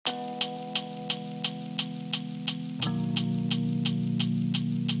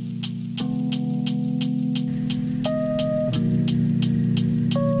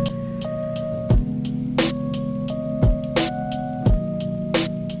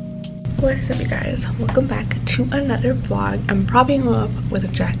What is up, you guys? Welcome back to another vlog. I'm propping up with a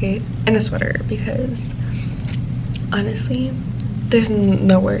jacket and a sweater because honestly there's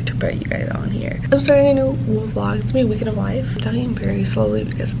nowhere to put you guys on here. I'm starting a new vlog. It's my weekend of life. I'm talking very slowly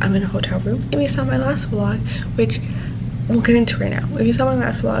because I'm in a hotel room. If you saw my last vlog, which we'll get into right now. If you saw my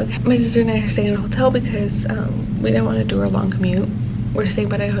last vlog, my sister and I are staying in a hotel because we didn't want to do a long commute. We're staying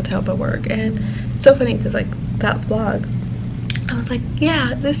by the hotel but work, and it's so funny because like that vlog, I was like,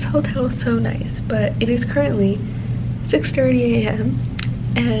 yeah, this hotel is so nice, but it is currently 6:30 a.m.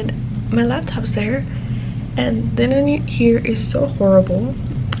 and my laptop's there and the internet here is so horrible.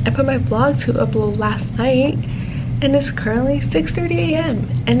 I put my vlog to upload last night and it's currently 6:30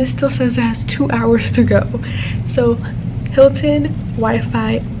 a.m. and it still says it has 2 hours to go. So Hilton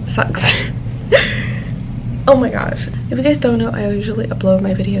Wi-Fi sucks. Oh my gosh. If you guys don't know, I usually upload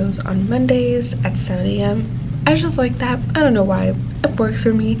my videos on Mondays at 7 a.m. I just like that. I don't know why. It works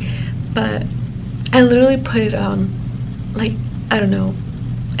for me. But I literally put it on like, I don't know.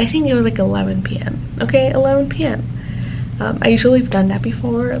 I think it was like 11 p.m. Okay, 11 p.m. I usually have done that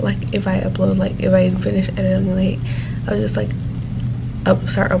before. Like if I upload, like if I finish editing late, I'll just like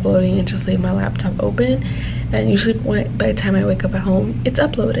start uploading and just leave my laptop open. And usually by the time I wake up at home, it's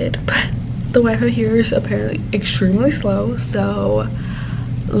uploaded. But the Wi-Fi here is apparently extremely slow, so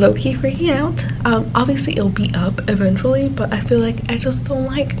low-key freaking out. Obviously it'll be up eventually, but I feel like I just don't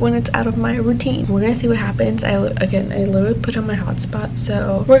like when it's out of my routine. We're gonna see what happens. I literally put on my hotspot,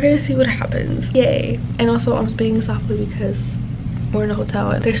 so we're gonna see what happens. Yay. And also I'm speaking softly because we're in a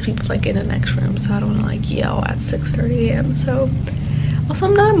hotel and there's people like in the next room, so I don't want to like yell at 6:30 a.m. So also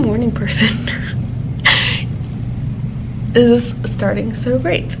I'm not a morning person. This is starting so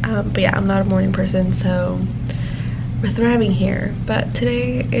great, but yeah, I'm not a morning person, so we're thriving here. But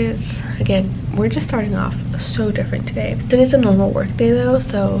today is, again, we're just starting off so different today. Today's a normal work day though,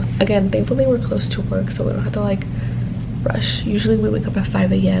 so again, thankfully we're close to work, so we don't have to like rush. Usually we wake up at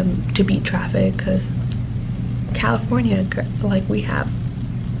 5 a.m. to beat traffic because California, like, we have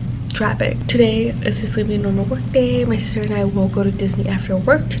traffic. Today is just gonna be a normal work day. My sister and I will go to Disney after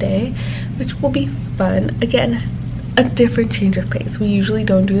work today, which will be fun. Again, a different change of pace. We usually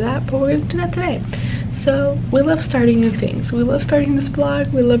don't do that, but we're gonna do that today. So we love starting new things. We love starting this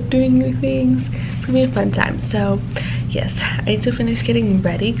vlog. We love doing new things. It's gonna be a fun time. So yes, I need to finish getting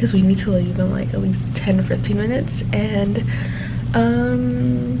ready because we need to leave in like at least 10 or 15 minutes. And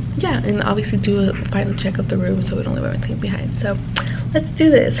yeah, and obviously do a final check of the room so we don't leave everything behind. So let's do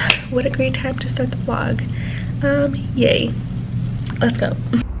this. What a great time to start the vlog. Yay. Let's go.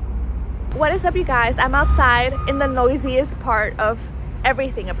 What is up, you guys? I'm outside in the noisiest part of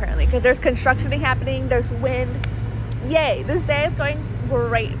everything apparently because there's construction happening, there's wind. Yay, this day is going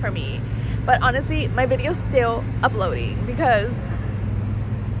great for me. But honestly, my video's still uploading because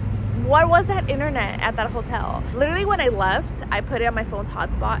what was that internet at that hotel? Literally when I left, I put it on my phone's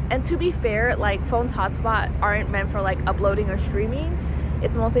hotspot, and to be fair, like phone's hotspot aren't meant for like uploading or streaming.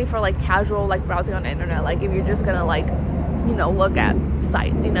 It's mostly for like casual like browsing on the internet, like if you're just gonna like, you know, look at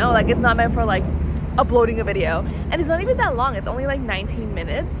sites, you know, like it's not meant for like uploading a video. And it's not even that long, it's only like 19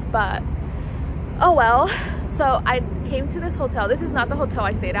 minutes, but oh well. So I came to this hotel. This is not the hotel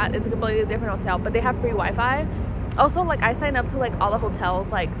I stayed at, it's a completely different hotel, but they have free Wi-Fi. Also, like I signed up to like all the hotels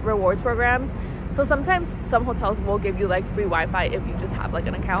like rewards programs, so sometimes some hotels will give you like free Wi-Fi if you just have like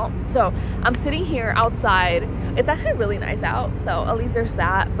an account. So I'm sitting here outside. It's actually really nice out, so at least there's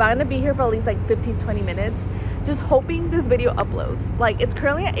that. But I'm gonna be here for at least like 15-20 minutes just hoping this video uploads. Like it's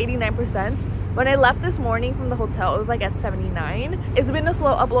currently at 89%. When I left this morning from the hotel, it was like at 79. It's been a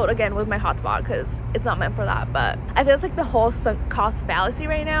slow upload again with my hotspot because it's not meant for that. But I feel it's like the whole sunk cost fallacy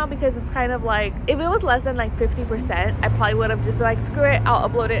right now, because it's kind of like, if it was less than like 50%, I probably would have just been like, screw it, I'll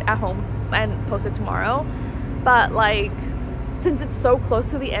upload it at home and post it tomorrow. But like, since it's so close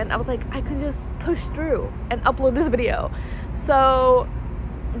to the end, I was like, I could just push through and upload this video. So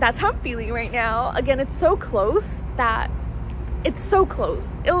that's how I'm feeling right now. Again, it's so close that it's so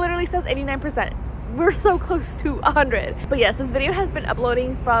close. It literally says 89%. We're so close to 100. But yes, this video has been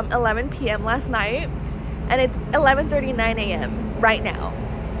uploading from 11 p.m. last night, and it's 11:39 a.m. right now.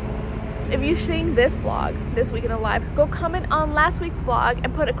 If you've seen this vlog, this weekend of life, go comment on last week's vlog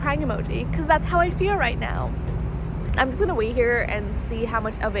and put a crying emoji, because that's how I feel right now. I'm just gonna wait here and see how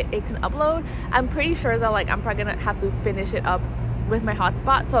much of it can upload. I'm pretty sure that like I'm probably gonna have to finish it up with my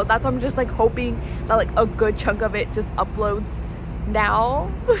hotspot, so that's why I'm just like hoping that like a good chunk of it just uploads now.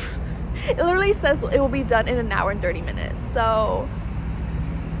 It literally says it will be done in 1 hour and 30 minutes, so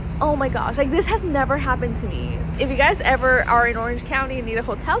oh my gosh, like this has never happened to me. If you guys ever are in Orange County and need a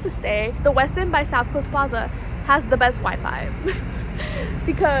hotel to stay, the Westin by South Coast Plaza has the best Wi-Fi.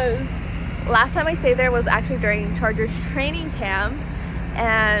 Because last time I stayed there was actually during Charger's training camp,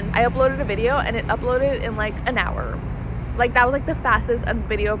 and I uploaded a video and it uploaded in like an hour. Like that was like the fastest a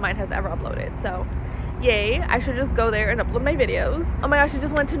video of mine has ever uploaded. So yay, I should just go there and upload my videos. Oh my gosh, it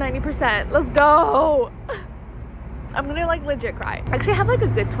just went to 90%. Let's go. I'm gonna like legit cry. I actually have like a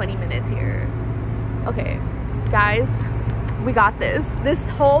good 20 minutes here. Okay, guys, we got this. This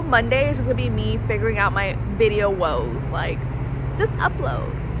whole Monday is just gonna be me figuring out my video woes. Like, just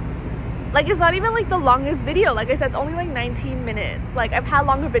upload. Like, it's not even like the longest video. Like I said, it's only like 19 minutes. Like, I've had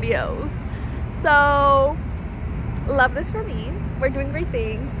longer videos. So, love this for me. We're doing great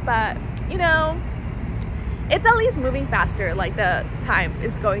things, but you know, it's at least moving faster. Like the time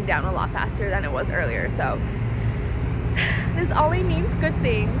is going down a lot faster than it was earlier. So this only means good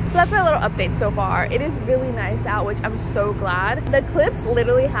things. So that's my little update so far. It is really nice out, which I'm so glad. The eclipse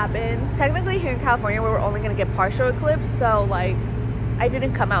literally happened technically here in California where we're only gonna get partial eclipse. So like I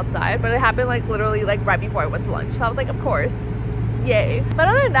didn't come outside, but it happened like literally like right before I went to lunch. So I was like, of course, yay. But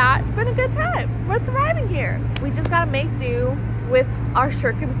other than that, it's been a good time. We're thriving here. We just gotta make do with our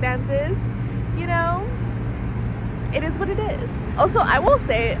circumstances, you know? It is what it is. Also, I will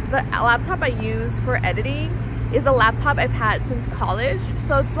say the laptop I use for editing is a laptop I've had since college.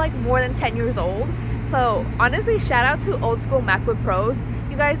 So it's like more than 10 years old. So honestly, shout out to old school MacBook Pros.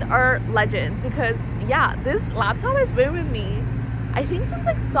 You guys are legends because yeah, this laptop has been with me, I think since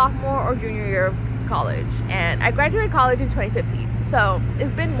like sophomore or junior year of college. And I graduated college in 2015. So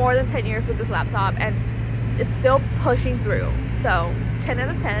it's been more than 10 years with this laptop and it's still pushing through. So 10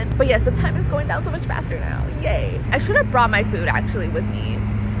 out of 10. But yes, the time is going down so much faster now. Yay. I should have brought my food actually with me.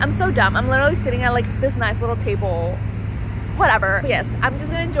 I'm so dumb. I'm literally sitting at like this nice little table. Whatever. But yes, I'm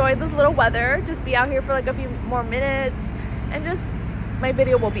just gonna enjoy this little weather. Just be out here for like a few more minutes. And just, my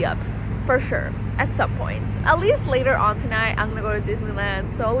video will be up. For sure. At some point. At least later on tonight, I'm gonna go to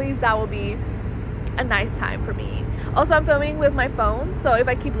Disneyland. So at least that will be a nice time for me. Also, I'm filming with my phone, so if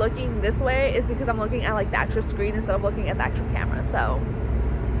I keep looking this way, it's because I'm looking at like the actual screen instead of looking at the actual camera. So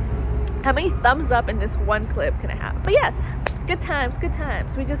how many thumbs up in this one clip can I have? But yes, good times, good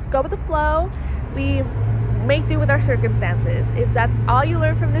times. We just go with the flow. We make do with our circumstances. If that's all you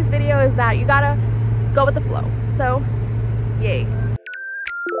learn from this video, is that you gotta go with the flow. So yay.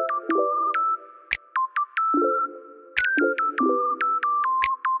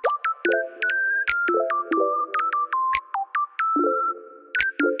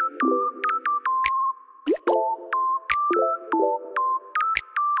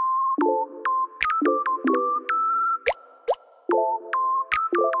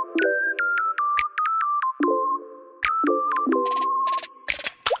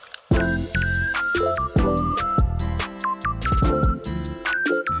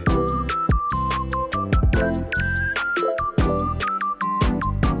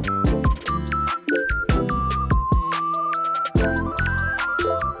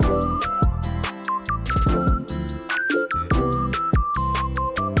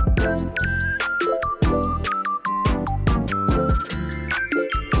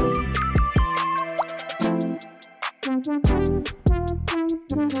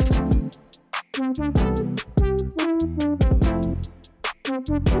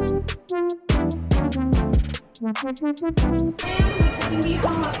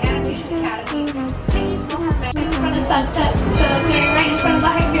 Animation Academy. In front of Sunset, so it's going right in front of the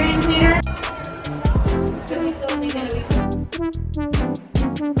Hyperion Theater. But we still think it'll be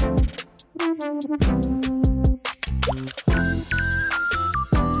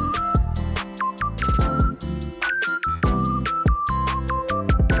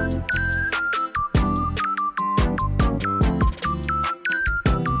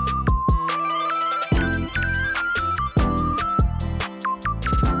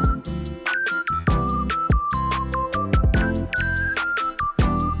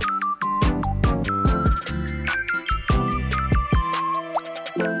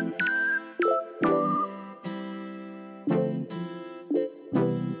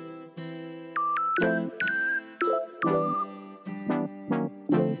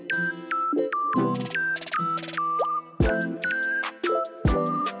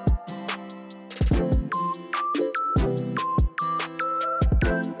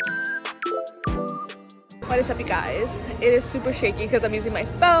What is up, you guys? It is super shaky because I'm using my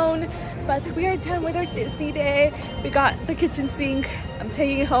phone, but we are done with our Disney day. We got the kitchen sink. I'm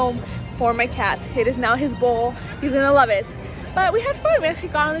taking it home for my cat. It is now his bowl. He's gonna love it. But we had fun. We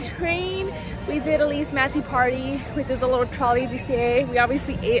actually got on the train. We did Elise Matty party. We did the little trolley DCA. We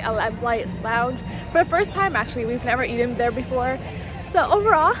obviously ate at Lamplight Lounge for the first time. Actually, we've never eaten there before. So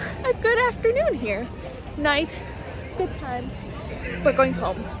overall, a good afternoon here. Night, good times. we're going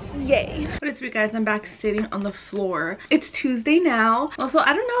home. Yay. What is up, you guys? I'm back sitting on the floor. It's Tuesday now. Also,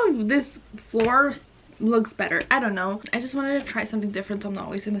 I don't know if this floor looks better. I don't know. I just wanted to try something different so I'm not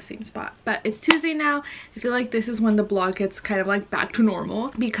always in the same spot. But it's Tuesday now. I feel like this is when the vlog gets kind of like back to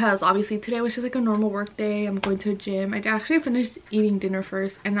normal, because obviously today was just like a normal work day. I'm going to a gym. I actually finished eating dinner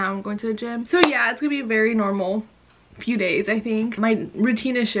first and now I'm going to the gym. So yeah, it's gonna be a very normal few days. I think my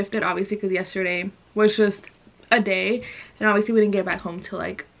routine is shifted obviously because yesterday was just a day and obviously we didn't get back home till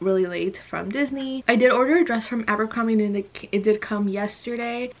like really late from Disney. I did order a dress from Abercrombie and it did come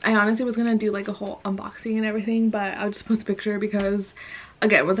yesterday. I honestly was gonna do like a whole unboxing and everything, but I'll just post a picture because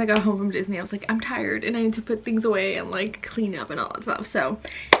again, once I got home from Disney I was like, I'm tired and I need to put things away and like clean up and all that stuff. So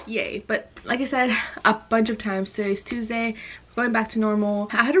yay. But like I said a bunch of times, today's Tuesday, going back to normal.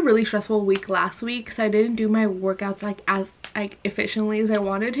 I had a really stressful week last week, so I didn't do my workouts like as efficiently as I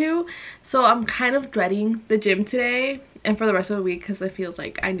wanted to. So I'm kind of dreading the gym today and for the rest of the week because it feels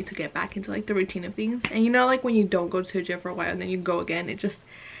like I need to get back into like the routine of things. And you know, like when you don't go to the gym for a while and then you go again, it's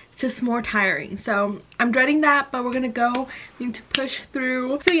just more tiring. So I'm dreading that, but we're gonna go. We need to push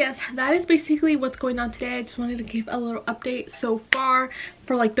through. So yes, that is basically what's going on today. I just wanted to give a little update so far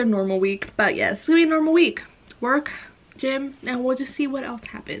for like the normal week. But yes, it's gonna be a normal week. Work, gym, and we'll just see what else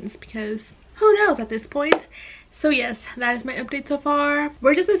happens because who knows at this point. So yes, that is my update so far.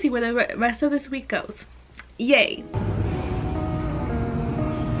 We're just gonna see where the rest of this week goes. Yay.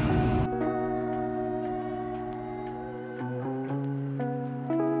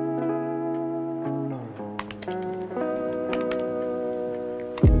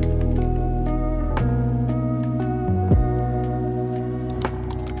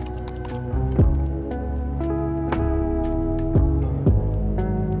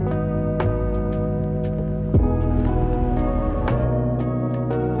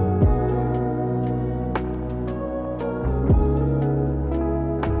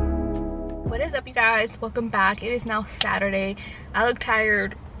 You guys, welcome back. It is now Saturday. I look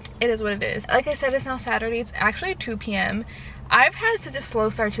tired. It is what it is. Like I said, it's now Saturday. It's actually 2 p.m. I've had such a slow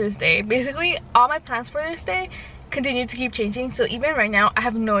start to this day. Basically all my plans for this day continue to keep changing, so even right now I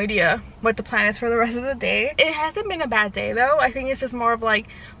have no idea what the plan is for the rest of the day. It hasn't been a bad day though. I think it's just more of like,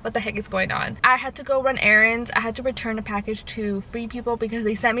 what the heck is going on? I had to go run errands. I had to return a package to Free People because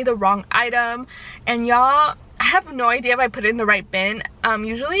they sent me the wrong item, and y'all, I have no idea if I put it in the right bin.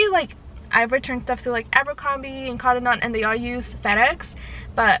 Usually like I've returned stuff to like Abercrombie and Cotton On and they all use FedEx,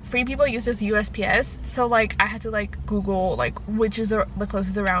 but Free People uses USPS. So like I had to like Google like which is the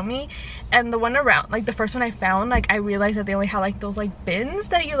closest around me, and the one around, like the first one I found, like I realized that they only had like those like bins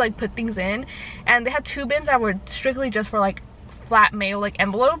that you like put things in, and they had 2 bins that were strictly just for like flat mail, like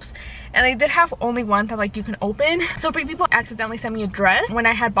envelopes, and they did have only one that like you can open. So Free People accidentally sent me a dress when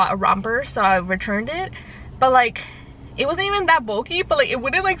I had bought a romper, so I returned it, but like it wasn't even that bulky, but like it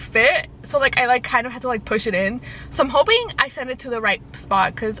wouldn't like fit, so like I like kind of had to like push it in. So I'm hoping I sent it to the right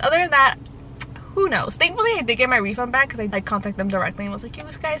spot, because other than that, who knows. Thankfully I did get my refund back because I like contacted them directly and was like, you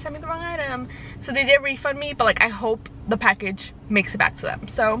guys sent me the wrong item, so they did refund me, but like I hope the package makes it back to them.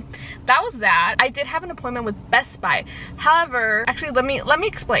 So that was that. I did have an appointment with Best Buy. However, actually let me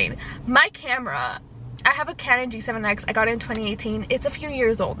explain. My camera, I have a Canon G7X. I got it in 2018. It's a few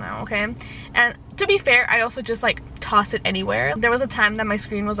years old now, okay? And to be fair, I also just like toss it anywhere. There was a time that my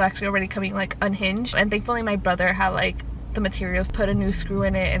screen was actually already coming like unhinged, and thankfully my brother had like the materials, put a new screw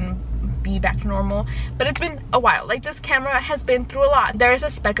in it and be back to normal. But it's been a while. Like this camera has been through a lot. There is a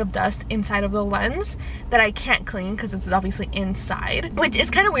speck of dust inside of the lens that I can't clean because it's obviously inside, which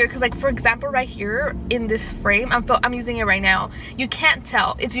is kind of weird because like for example right here in this frame, I'm using it right now, you can't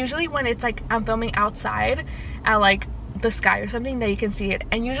tell. It's usually when it's like I'm filming outside at like the sky or something that you can see it,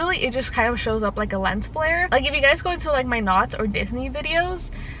 and usually it just kind of shows up like a lens flare. Like if you guys go into like my Knots or Disney videos,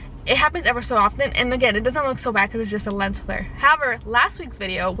 it happens ever so often, and again it doesn't look so bad because it's just a lens flare. However, last week's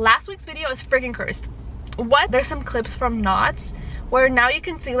video is freaking cursed. What? There's some clips from Knots where now you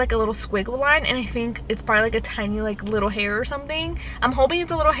can see like a little squiggle line, and I think it's probably like a tiny like little hair or something. I'm hoping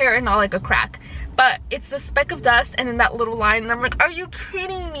it's a little hair and not like a crack, but it's a speck of dust and then that little line, and I'm like, are you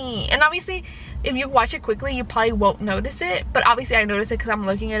kidding me? And obviously if you watch it quickly you probably won't notice it, but obviously I notice it because I'm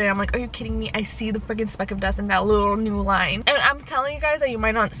looking at it. I'm like, are you kidding me? I see the freaking speck of dust and that little new line. And I'm telling you guys that you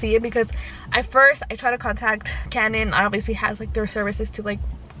might not see it because at first I try to contact Canon. Obviously has like their services to like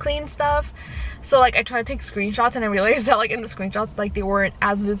clean stuff, so like I tried to take screenshots and I realized that like in the screenshots like they weren't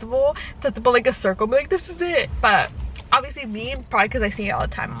as visible, so it's about like a circle, but like this is it. But obviously me, probably because I see it all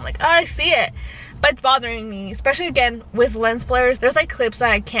the time, I'm like, oh, I see it, but it's bothering me, especially again with lens flares. There's like clips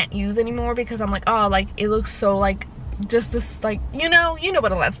that I can't use anymore because I'm like, oh, like it looks so like just this, like, you know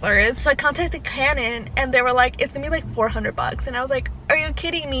what a lens flare is. So I contacted Canon and they were like, it's gonna be like 400 bucks. And I was like, are you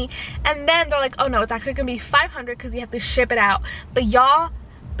kidding me? And then they're like, oh no, it's actually gonna be 500 because you have to ship it out. But y'all,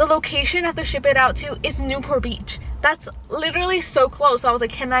 the location I have to ship it out to is Newport Beach. That's literally so close. So I was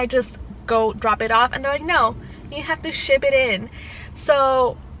like, can I just go drop it off? And they're like, no, you have to ship it in.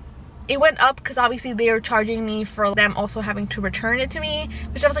 So it went up because obviously they were charging me for them also having to return it to me,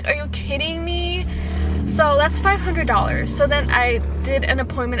 which I was like, are you kidding me? So that's $500. So then I did an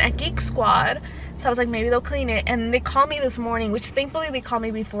appointment at Geek Squad. So I was like, maybe they'll clean it. And they called me this morning, which thankfully they called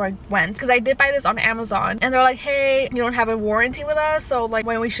me before I went, because I did buy this on Amazon. And they're like, hey, you don't have a warranty with us, so like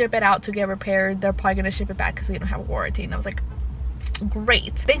when we ship it out to get repaired, they're probably gonna ship it back because we don't have a warranty. And I was like,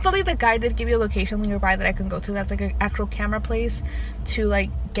 great. Thankfully the guy did give you a location nearby that I can go to that's like an actual camera place to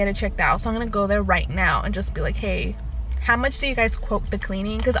like get it checked out. So I'm gonna go there right now and just be like, hey, how much do you guys quote the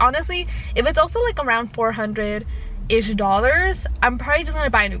cleaning? Because honestly, if it's also like around $400-ish, I'm probably just gonna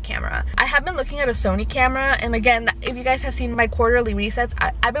buy a new camera. I have been looking at a Sony camera, and again, if you guys have seen my quarterly resets,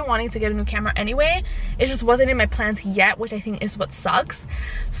 I've been wanting to get a new camera anyway. It just wasn't in my plans yet, which I think is what sucks.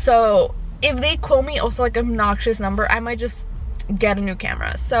 So if they quote me also like an obnoxious number, I might just get a new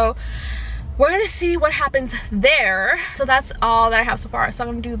camera. So we're gonna see what happens there. So that's all that I have so far. So I'm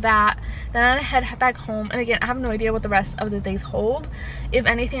gonna do that, then I'm gonna head back home. And again, I have no idea what the rest of the days hold. If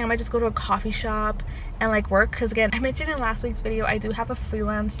anything, I might just go to a coffee shop and like work, because again, I mentioned in last week's video, I do have a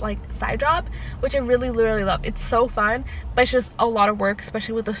freelance like side job, which I really literally love. It's so fun, but it's just a lot of work,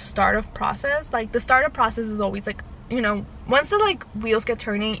 especially with the startup process. Like the startup process is always like, you know, once the like wheels get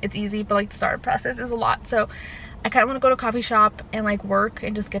turning, it's easy, but like the startup process is a lot. So I kind of want to go to a coffee shop and like work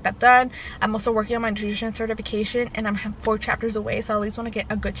and just get that done. I'm also working on my nutrition certification, and I'm 4 chapters away, so I at least want to get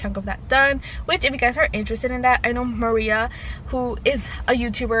a good chunk of that done. Which, if you guys are interested in that, I know Maria, who is a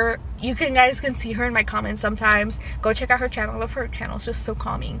YouTuber, you guys can see her in my comments sometimes. Go check out her channel. I love her channel. It's just so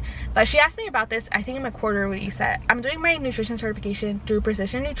calming. But she asked me about this, I think in my quarterly set. I'm doing my nutrition certification through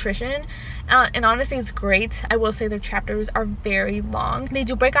Precision Nutrition, and honestly it's great. I will say their chapters are very long. They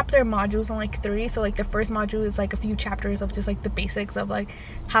do break up their modules in like 3. So like the first module is like a few chapters of just like the basics of like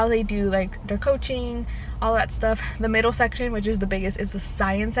how they do like their coaching, all that stuff. The middle section, which is the biggest, is the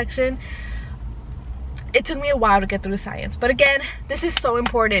science section. It took me a while to get through the science, but again, this is so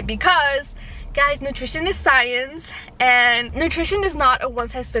important because guys, nutrition is science, and nutrition is not a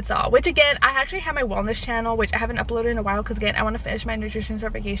one-size-fits-all. Which again, I actually have my wellness channel, which I haven't uploaded in a while because again, I want to finish my nutrition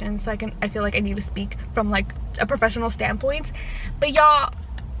certification, so I feel like I need to speak from like a professional standpoint. But y'all,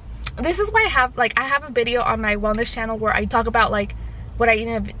 this is why I have a video on my wellness channel where I talk about like what I eat in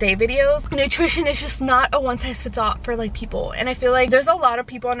a day videos. Nutrition is just not a one-size-fits-all for like people, and I feel like there's a lot of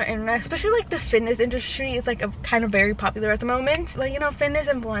people on the internet, especially like the fitness industry is like kind of very popular at the moment, like, you know, fitness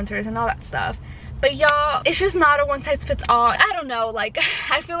influencers and all that stuff. But y'all, it's just not a one-size-fits-all. I don't know, like,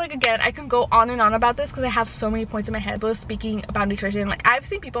 I feel like, again, I can go on and on about this because I have so many points in my head both speaking about nutrition. Like, I've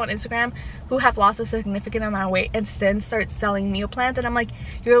seen people on Instagram who have lost a significant amount of weight and then start selling meal plans, and I'm like,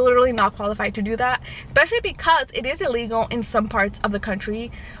 you're literally not qualified to do that, especially because it is illegal in some parts of the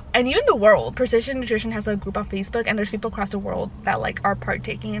country and even the world. Precision Nutrition has a group on Facebook, and there's people across the world that like are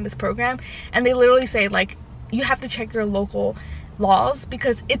partaking in this program, and they literally say like, you have to check your local laws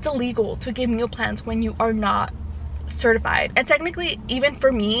because it's illegal to give meal plans when you are not certified. And technically, even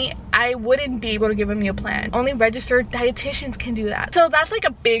for me, I wouldn't be able to give a meal plan. Only registered dietitians can do that. So that's like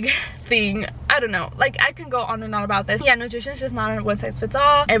a big thing. I don't know, like, I can go on and on about this. Yeah, nutrition is just not a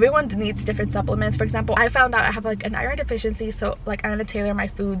one-size-fits-all. Everyone needs different supplements. For example, I found out I have like an iron deficiency, so like I'm gonna tailor my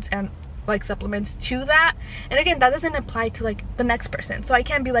foods and like supplements to that. And again, that doesn't apply to like the next person, so I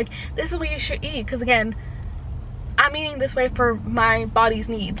can't be like, this is what you should eat, because again, I'm eating this way for my body's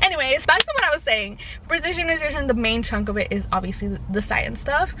needs. Anyways, back to what I was saying. Precision Nutrition, the main chunk of it is obviously the science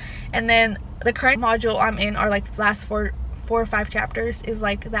stuff, and then the current module I'm in are like last 4 or 5 chapters is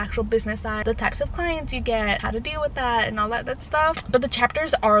like the actual business side, the types of clients you get, how to deal with that, and all that stuff. But the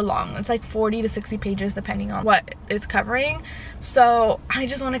chapters are long. It's like 40 to 60 pages depending on what it's covering. So I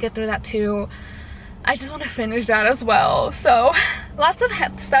just want to get through that too. I just want to finish that as well. So lots of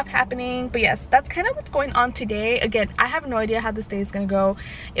stuff happening, but yes, that's kind of what's going on today. Again, I have no idea how this day is gonna go.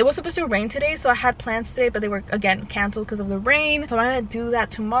 It was supposed to rain today, so I had plans today, but they were again canceled because of the rain. So I'm gonna do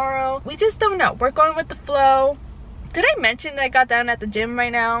that tomorrow. We just don't know. We're going with the flow. Did I mention that I got down at the gym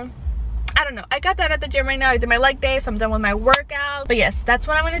right now? I don't know. I got down at the gym right now. I did my leg day, so I'm done with my workout. But yes, that's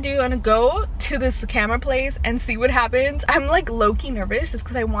what I'm gonna do. I'm gonna go to this camera place and see what happens. I'm like low-key nervous just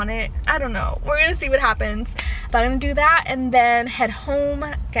because I want it. I don't know. We're gonna see what happens. But I'm gonna do that and then head home,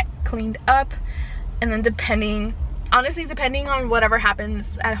 get cleaned up, and then depending honestly, depending on whatever happens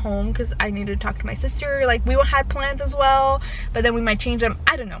at home, because I need to talk to my sister, like we had plans as well, but then we might change them.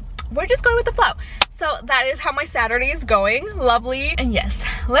 I don't know, we're just going with the flow. So that is how my Saturday is going. Lovely. And yes,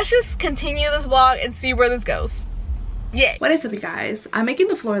 let's just continue this vlog and see where this goes. Yeah. What is up, you guys? I'm making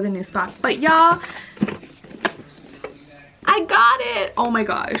the floor the new spot, but y'all, I got it. Oh my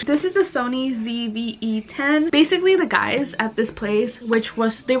gosh, this is a Sony ZV-E10. Basically, the guys at this place,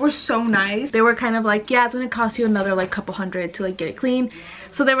 they were so nice. They were kind of like, yeah, it's gonna cost you another like couple hundred to like get it clean.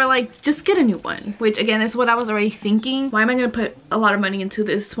 So they were like, just get a new one, which again is what I was already thinking. Why am I gonna put a lot of money into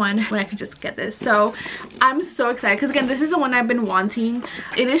this one when I can just get this? So I'm so excited because again, this is the one I've been wanting.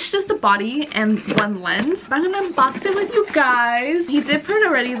 It is just the body and one lens. I'm gonna unbox it with you guys. He did put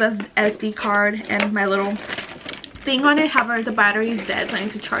already the SD card and my little thing on it. However, the battery is dead, so I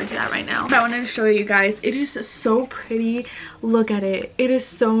need to charge that right now. But I wanted to show you guys, it is so pretty. Look at it, it is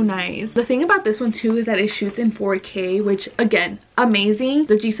so nice. The thing about this one too is that it shoots in 4K, which again, amazing.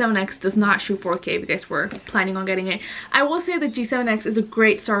 The G7X does not shoot 4K if you guys were planning on getting it. I will say the G7X is a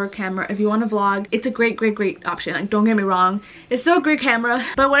great starter camera if you want to vlog. It's a great option, like don't get me wrong, it's still a great camera.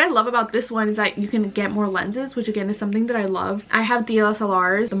 But what I love about this one is that you can get more lenses, which again is something that I love. I have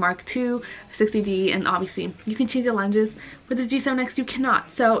DSLRs, the Mark II, 60D, and obviously you can change the lenses. With the G7X you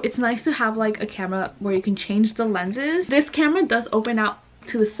cannot, so it's nice to have like a camera where you can change the lenses. This camera does open out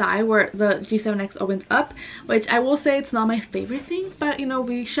to the side where the G7X opens up, which I will say it's not my favorite thing, but you know,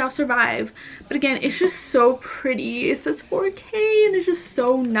 we shall survive. But again, it's just so pretty. It says 4K and it's just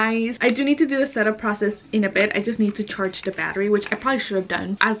so nice. I do need to do the setup process in a bit. I just need to charge the battery, which I probably should have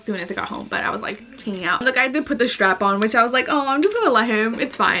done as soon as I got home, but I was like hanging out. Look, I did put the strap on, which I was like, oh, I'm just gonna let him,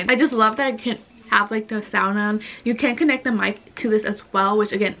 it's fine. I just love that I can have like the sound on. You can connect the mic to this as well,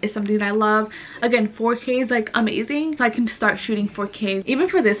 which again is something that I love. Again, 4K is like amazing, so I can start shooting 4K. Even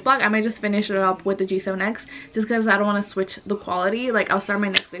for this vlog, I might just finish it up with the G7X just because I don't want to switch the quality. Like I'll start my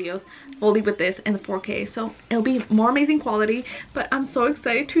next videos fully with this and the 4K, so it'll be more amazing quality. But I'm so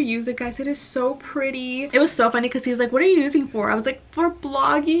excited to use it, guys. It is so pretty. It was so funny because he was like, what are you using for? I was like, for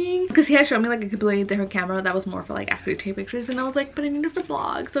vlogging, because he had shown me like a completely different camera that was more for like actually take pictures, and I was like, but I need it for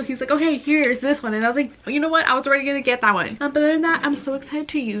vlog. So he was like, okay, here's this one, and I was like, you know what, I was already gonna get that one. But other than that, I'm so excited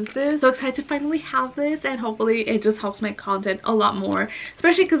to use this, so excited to finally have this, and hopefully it just helps my content a lot more,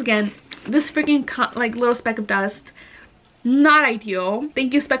 especially because again, this freaking like little speck of dust, not ideal.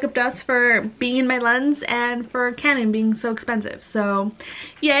 Thank you, speck of dust, for being in my lens and for Canon being so expensive. So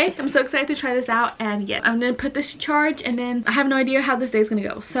yay, I'm so excited to try this out. And yeah, I'm gonna put this to charge, and then I have no idea how this day is gonna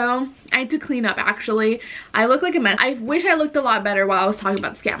go, so I need to clean up. Actually, I look like a mess. I wish I looked a lot better while I was talking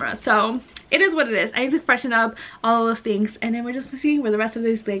about this camera, so it is what it is. I need to freshen up all of those things, and then we're just gonna see where the rest of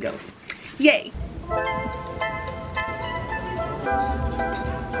this day goes. Yay.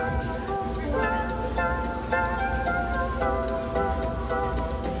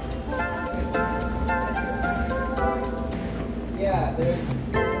 Yeah, there's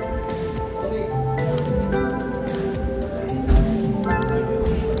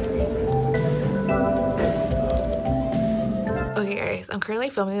Okay guys, I'm currently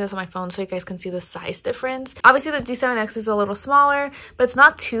filming this on my phone so you guys can see the size difference. Obviously the G7X is a little smaller, but it's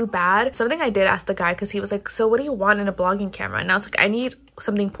not too bad. Something I did ask the guy, because he was like, so what do you want in a vlogging camera? And I was like, I need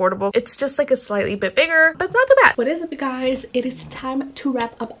something portable. It's just like a slightly bit bigger, but it's not too bad. What is up, you guys? It is time to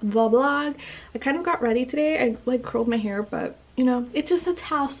wrap up the vlog. I kind of got ready today. I like curled my hair, but you know, it's just a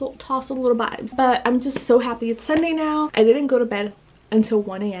tousled little vibes. But I'm just so happy it's Sunday now. I didn't go to bed until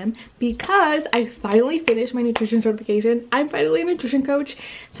 1 a.m. because I finally finished my nutrition certification. I'm finally a nutrition coach,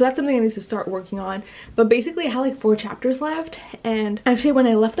 so that's something I need to start working on. But basically I had like 4 chapters left, and actually when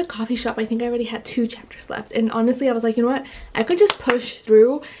I left the coffee shop, I think I already had 2 chapters left. And honestly, I was like, you know what, I could just push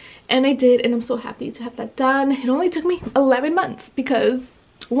through, and I did, and I'm so happy to have that done. It only took me 11 months because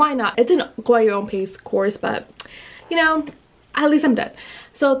why not? It's an go at your own pace course, but you know, at least I'm done.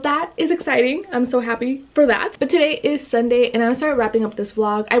 So that is exciting. I'm so happy for that. But today is Sunday, and I'm gonna start wrapping up this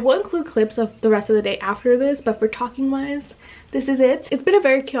vlog. I will include clips of the rest of the day after this, but for talking wise, this is it. It's been a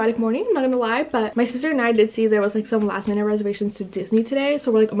very chaotic morning, I'm not gonna lie, but my sister and I did see there was like some last minute reservations to Disney today,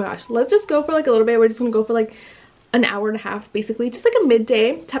 so we're like, oh my gosh, let's just go for like a little bit. We're just gonna go for like an hour and a half, basically, just like a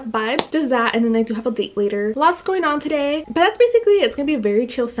midday type of vibes. Just that, and then I do have a date later. Lots going on today, but that's basically it. It's gonna be a very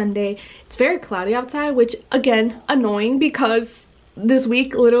chill Sunday. It's very cloudy outside, which again, annoying because this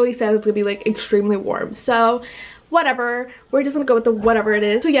week literally said it's gonna be like extremely warm, so whatever, we're just gonna go with the whatever it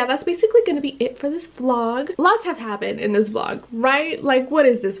is. So yeah, that's basically gonna be it for this vlog. Lots have happened in this vlog, right? Like, what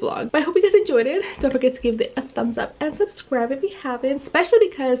is this vlog? But I hope you guys enjoyed it. Don't forget to give it a thumbs up and subscribe if you haven't, especially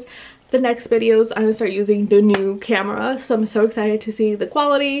because the next videos I'm gonna start using the new camera, so I'm so excited to see the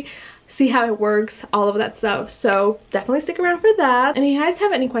quality, see how it works, all of that stuff. So definitely stick around for that. And if you guys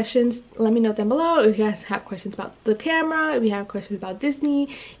have any questions, let me know down below. If you guys have questions about the camera, if you have questions about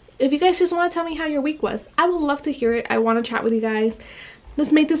Disney, if you guys just want to tell me how your week was, I would love to hear it. I want to chat with you guys.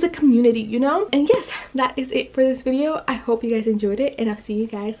 Let's make this a community, you know? And yes, that is it for this video. I hope you guys enjoyed it, and I'll see you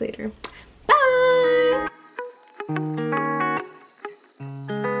guys later. Bye!